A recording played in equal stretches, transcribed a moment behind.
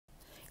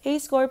Hey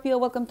Scorpio,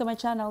 welcome to my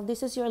channel.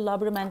 This is your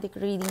love romantic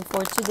reading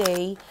for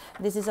today.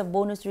 This is a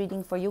bonus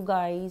reading for you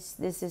guys.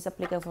 This is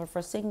applicable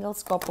for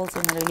singles, couples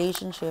in a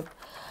relationship.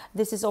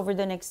 This is over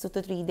the next 2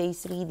 to 3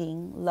 days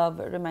reading. Love,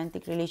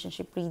 romantic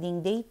relationship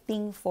reading,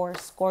 dating for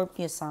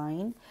Scorpio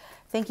sign.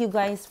 Thank you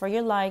guys for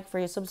your like, for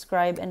your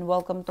subscribe, and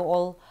welcome to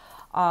all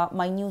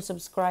my new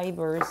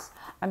subscribers.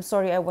 I'm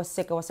sorry I was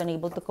sick. I was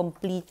unable to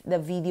complete the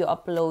video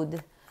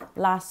upload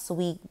last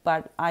week,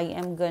 but I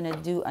am gonna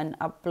do an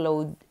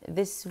upload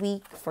this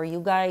week for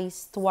you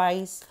guys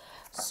twice.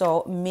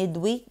 So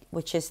midweek,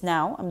 which is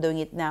now, I'm doing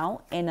it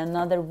now, and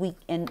another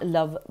weekend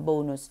love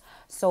bonus.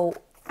 So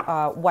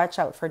watch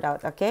out for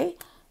that, okay?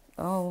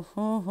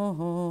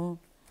 Oh,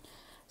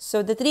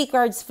 so the 3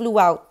 cards flew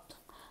out.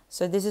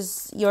 So this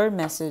is your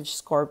message,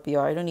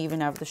 Scorpio. I don't even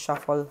have to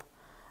shuffle,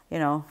 you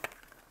know.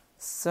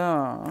 So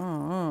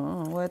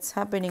what's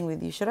happening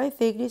with you? Should I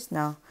take this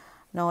now?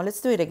 No,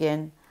 let's do it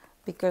again,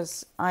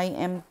 because I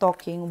am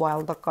talking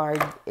while the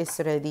card is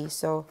ready.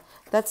 So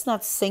that's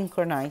not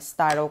synchronized.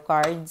 Tarot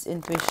cards,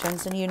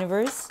 intuitions, and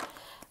universe.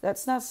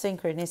 That's not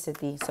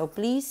synchronicity. So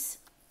please,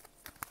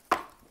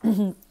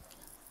 so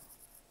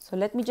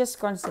let me just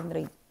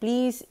concentrate.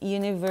 Please,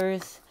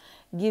 universe,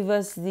 give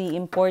us the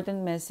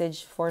important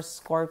message for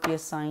Scorpio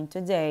sign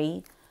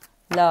today.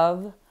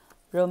 Love,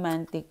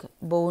 romantic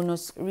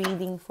bonus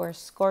reading for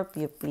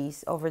Scorpio,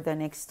 please, over the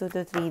next 2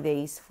 to 3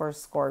 days for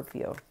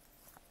Scorpio.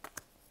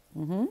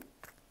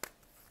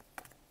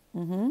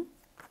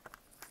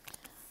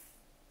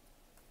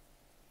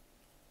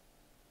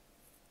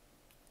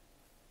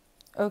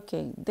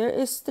 Okay, there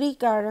is 3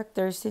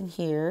 characters in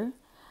here.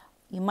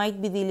 You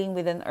might be dealing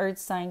with an earth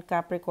sign,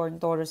 Capricorn,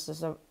 Taurus,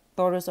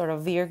 or a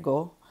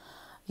Virgo.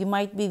 You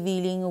might be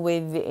dealing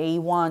with a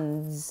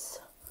Wands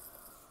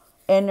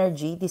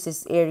energy. This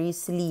is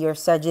Aries, Leo, or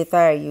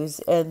Sagittarius.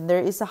 And there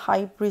is a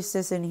High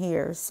Priestess in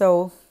here.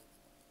 So,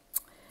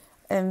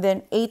 and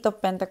then 8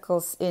 of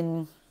Pentacles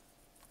in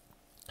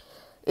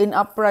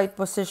upright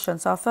position.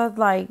 So I felt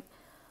like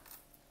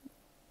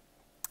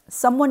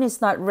someone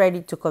is not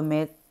ready to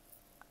commit.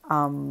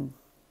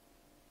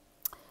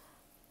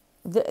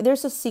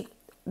 There's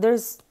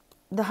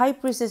the High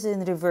Priestess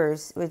in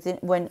reverse.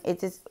 When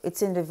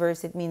it's in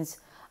reverse, it means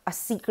a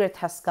secret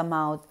has come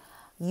out.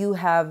 You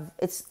have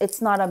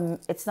it's not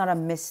a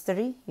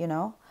mystery, you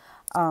know.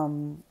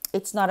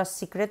 It's not a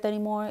secret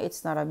anymore.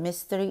 It's not a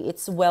mystery.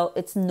 It's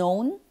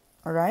known.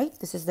 All right.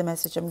 This is the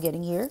message I'm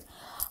getting here.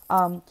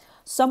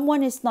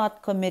 Someone is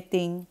not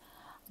committing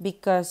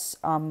because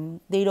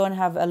they don't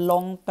have a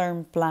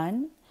long-term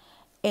plan,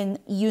 and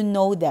you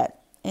know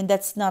that. And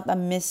that's not a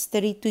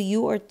mystery to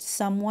you or to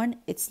someone.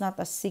 It's not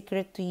a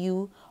secret to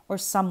you or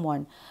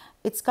someone.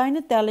 It's kind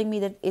of telling me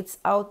that it's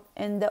out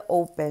in the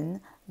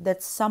open,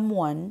 that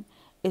someone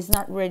is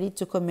not ready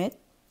to commit,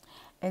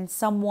 and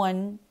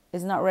someone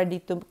is not ready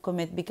to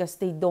commit because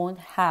they don't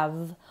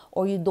have,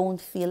 or you don't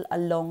feel, a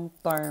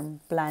long-term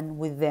plan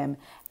with them.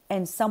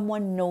 And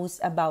someone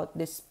knows about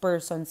this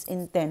person's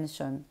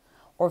intention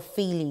or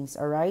feelings,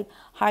 all right?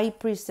 High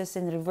Priestess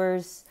in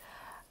reverse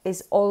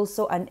is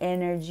also an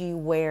energy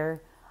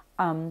where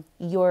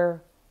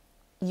you're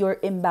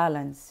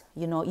imbalanced.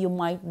 You know, you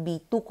might be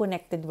too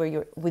connected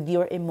with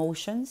your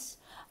emotions,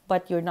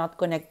 but you're not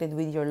connected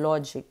with your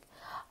logic,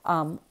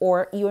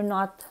 or you're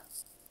not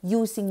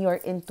using your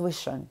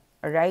intuition,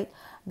 all right?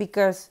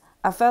 Because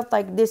I felt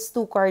like these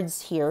 2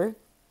 cards here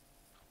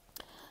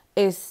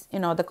is, you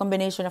know, the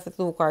combination of the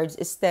 2 cards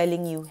is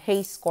telling you,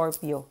 hey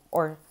Scorpio,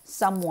 or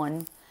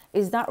someone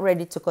is not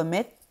ready to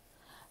commit.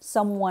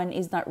 Someone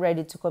is not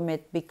ready to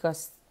commit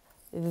because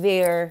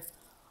they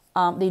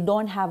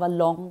don't have a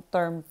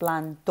long-term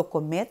plan to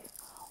commit,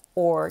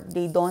 or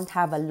they don't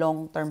have a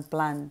long-term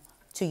plan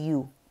to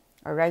you,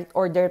 all right?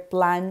 Or their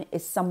plan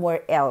is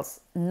somewhere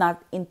else,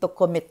 not into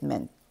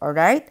commitment, all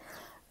right?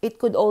 It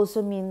could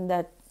also mean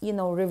that, you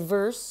know,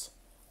 reverse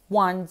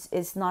Wands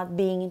is not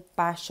being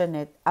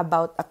passionate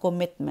about a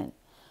commitment.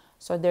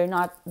 So they're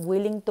not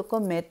willing to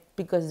commit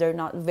because they're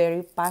not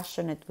very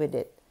passionate with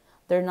it.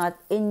 They're not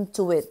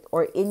into it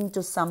or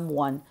into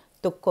someone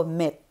to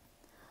commit.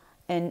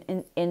 And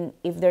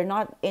if they're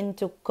not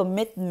into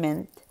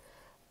commitment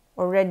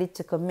or ready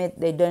to commit,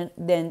 then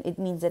it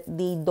means that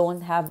they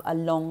don't have a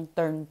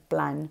long-term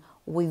plan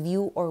with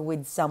you or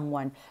with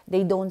someone.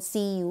 They don't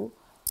see you,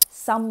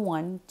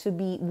 someone, to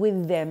be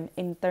with them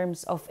in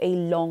terms of a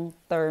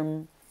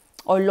long-term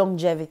or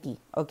longevity,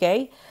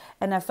 okay?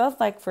 And I felt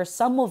like for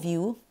some of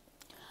you,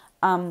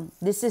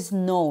 this is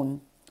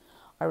known,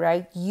 all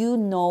right? You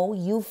know,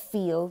 you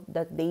feel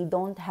that they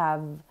don't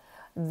have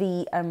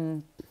the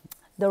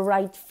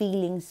right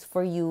feelings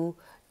for you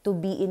to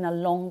be in a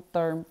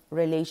long-term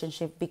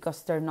relationship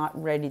because they're not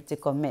ready to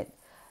commit.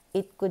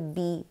 It could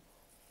be,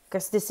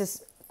 because this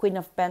is Queen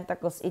of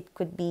Pentacles, it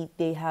could be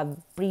they have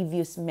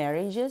previous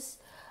marriages,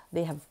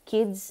 they have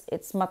kids,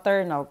 it's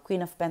maternal.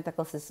 Queen of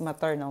Pentacles is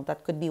maternal.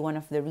 That could be one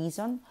of the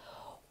reasons.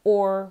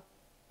 Or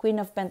Queen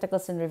of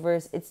Pentacles in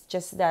reverse, it's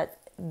just that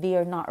they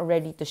are not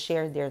ready to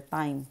share their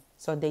time.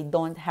 So they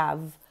don't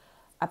have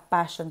a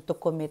passion to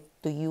commit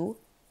to you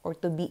or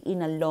to be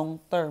in a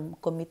long-term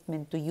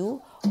commitment to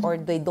you, or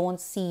they don't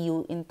see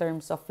you in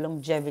terms of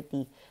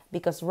longevity,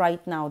 because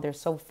right now they're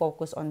so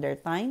focused on their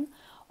time,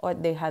 or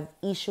they have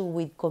issue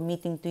with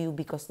committing to you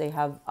because they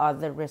have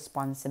other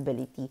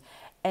responsibility.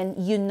 And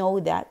you know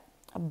that,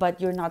 but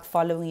you're not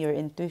following your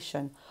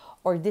intuition.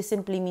 Or this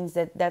simply means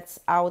that that's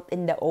out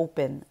in the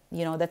open.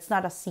 You know, that's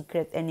not a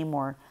secret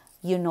anymore.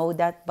 You know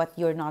that, but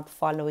you're not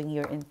following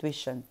your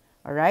intuition.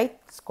 All right,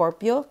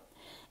 Scorpio?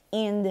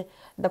 And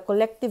the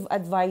collective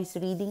advice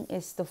reading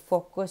is to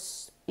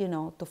focus,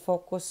 to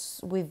focus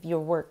with your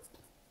work.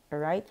 All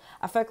right?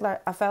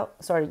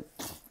 Sorry,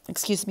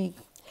 excuse me.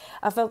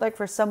 I felt like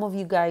for some of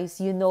you guys,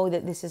 you know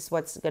that this is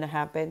what's going to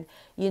happen.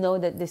 You know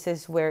that this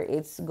is where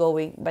it's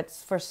going. But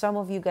for some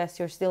of you guys,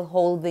 you're still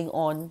holding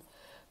on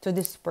to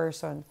this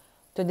person,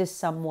 to this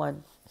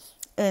someone.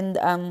 And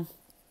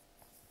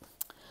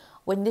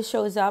when this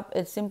shows up,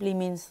 it simply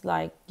means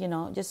like,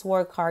 just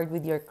work hard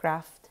with your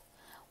craft.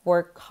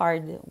 Work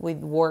hard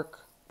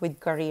with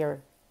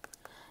career.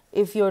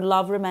 If your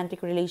love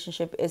romantic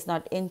relationship is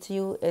not into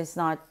you, is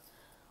not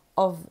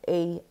of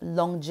a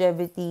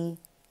longevity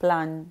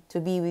plan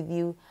to be with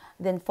you,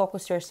 then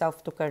focus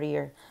yourself to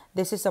career.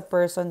 This is a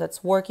person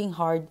that's working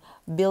hard,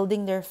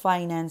 building their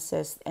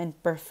finances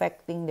and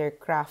perfecting their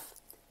craft.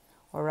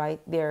 All right,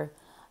 their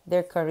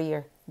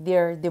career.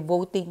 They're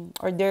devoting,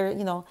 or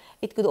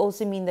it could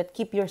also mean that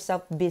keep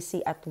yourself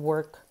busy at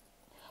work,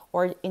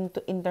 or in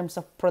terms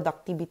of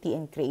productivity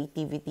and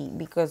creativity,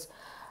 because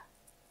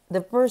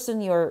the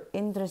person you're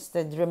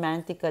interested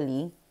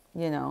romantically,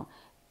 in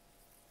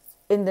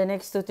the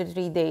next 2 to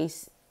 3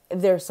 days,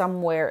 they're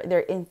somewhere,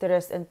 their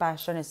interest and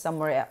passion is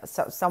somewhere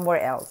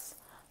else,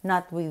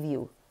 not with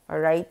you. All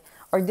right?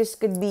 Or this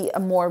could be a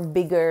more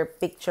bigger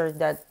picture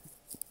that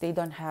they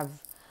don't have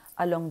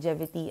a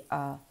longevity,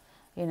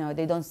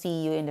 they don't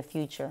see you in the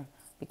future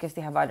because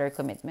they have other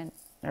commitment.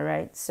 All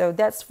right? So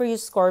that's for you,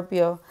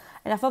 Scorpio.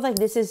 And I felt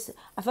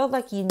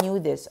like you knew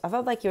this. I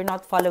felt like you're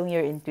not following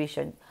your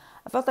intuition.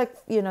 I felt like,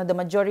 the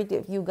majority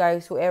of you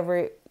guys,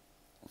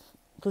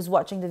 who's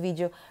watching the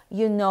video,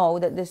 you know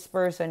that this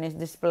person is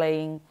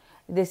displaying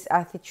this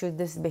attitude,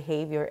 this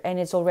behavior, and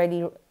it's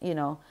already,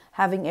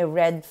 having a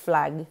red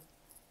flag.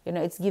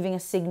 It's giving a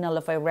signal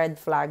of a red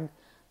flag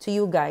to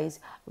you guys,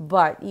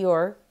 but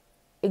you're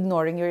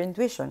ignoring your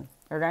intuition.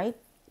 All right?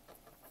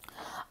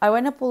 I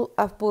want to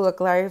pull a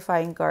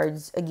clarifying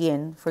cards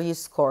again for you,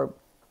 Scorp,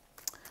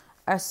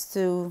 as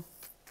to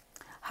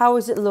how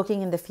is it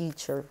looking in the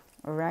future.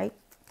 All right?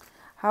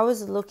 How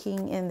is it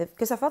looking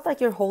because I felt like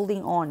you're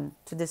holding on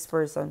to this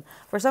person.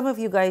 For some of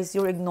you guys,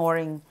 you're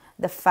ignoring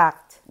the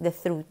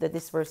truth that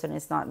this person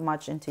is not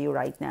much into you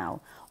right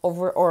now,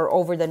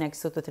 over the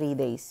next 2 to 3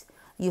 days.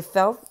 You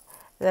felt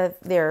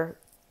that they're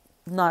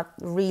not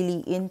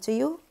really into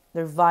you,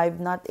 their vibe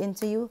not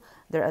into you,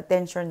 their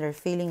attention, their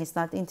feeling is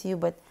not into you,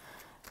 but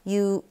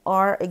you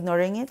are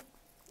ignoring it,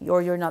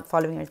 or you're not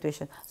following your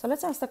intuition. So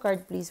let's ask the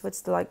card, please.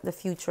 What's the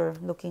future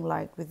looking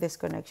like with this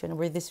connection,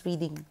 with this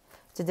reading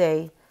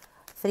today?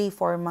 3,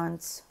 4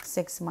 months,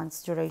 6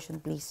 months duration,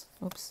 please.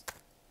 Oops.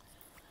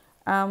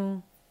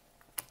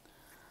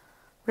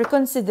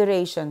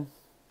 Reconsideration.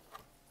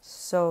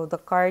 So the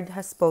card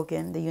has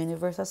spoken, the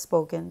universe has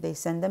spoken, they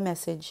send a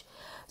message.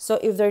 So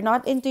if they're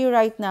not into you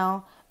right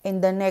now,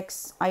 in the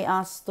next, I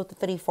asked 2 to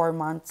 3, 4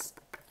 months,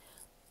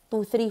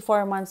 2, 3,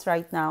 4 months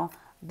right now,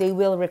 they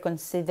will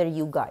reconsider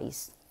you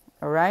guys.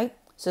 All right?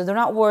 So do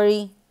not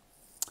worry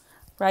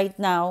right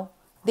now.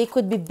 They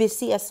could be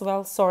busy as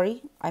well.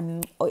 Sorry,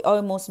 I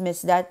almost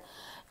missed that.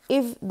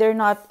 If they're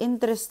not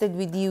interested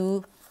with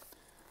you,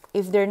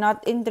 if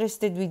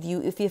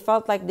you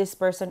felt like this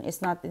person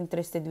is not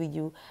interested with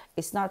you,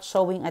 is not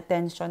showing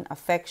attention,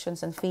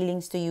 affections, and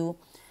feelings to you,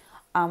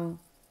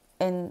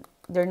 and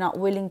they're not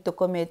willing to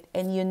commit,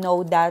 and you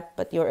know that,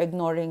 but you're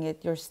ignoring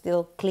it, you're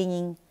still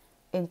clinging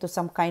into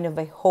some kind of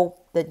a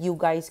hope that you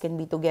guys can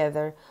be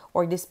together,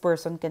 or this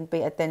person can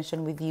pay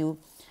attention with you.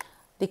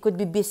 They could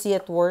be busy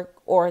at work,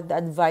 or the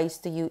advice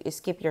to you is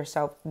keep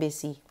yourself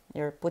busy.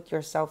 Put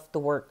yourself to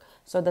work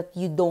so that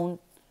you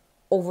don't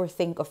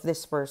overthink of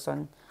this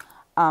person.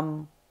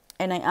 And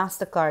I asked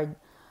the card,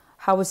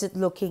 how is it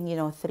looking,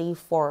 3,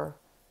 4,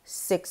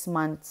 6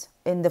 months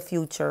in the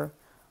future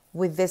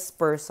with this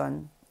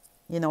person,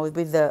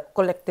 with the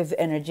collective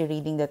energy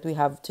reading that we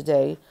have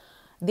today.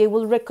 They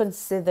will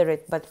reconsider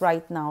it, but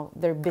right now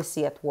they're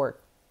busy at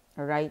work.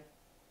 All right?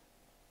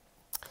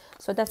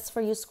 So that's for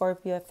you,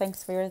 Scorpio.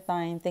 Thanks for your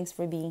time. Thanks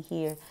for being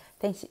here.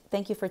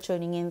 Thank you for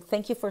tuning in.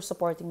 Thank you for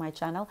supporting my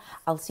channel.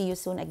 I'll see you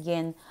soon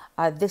again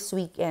this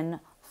weekend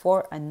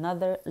for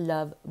another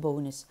love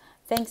bonus.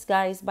 Thanks,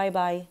 guys.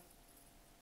 Bye-bye.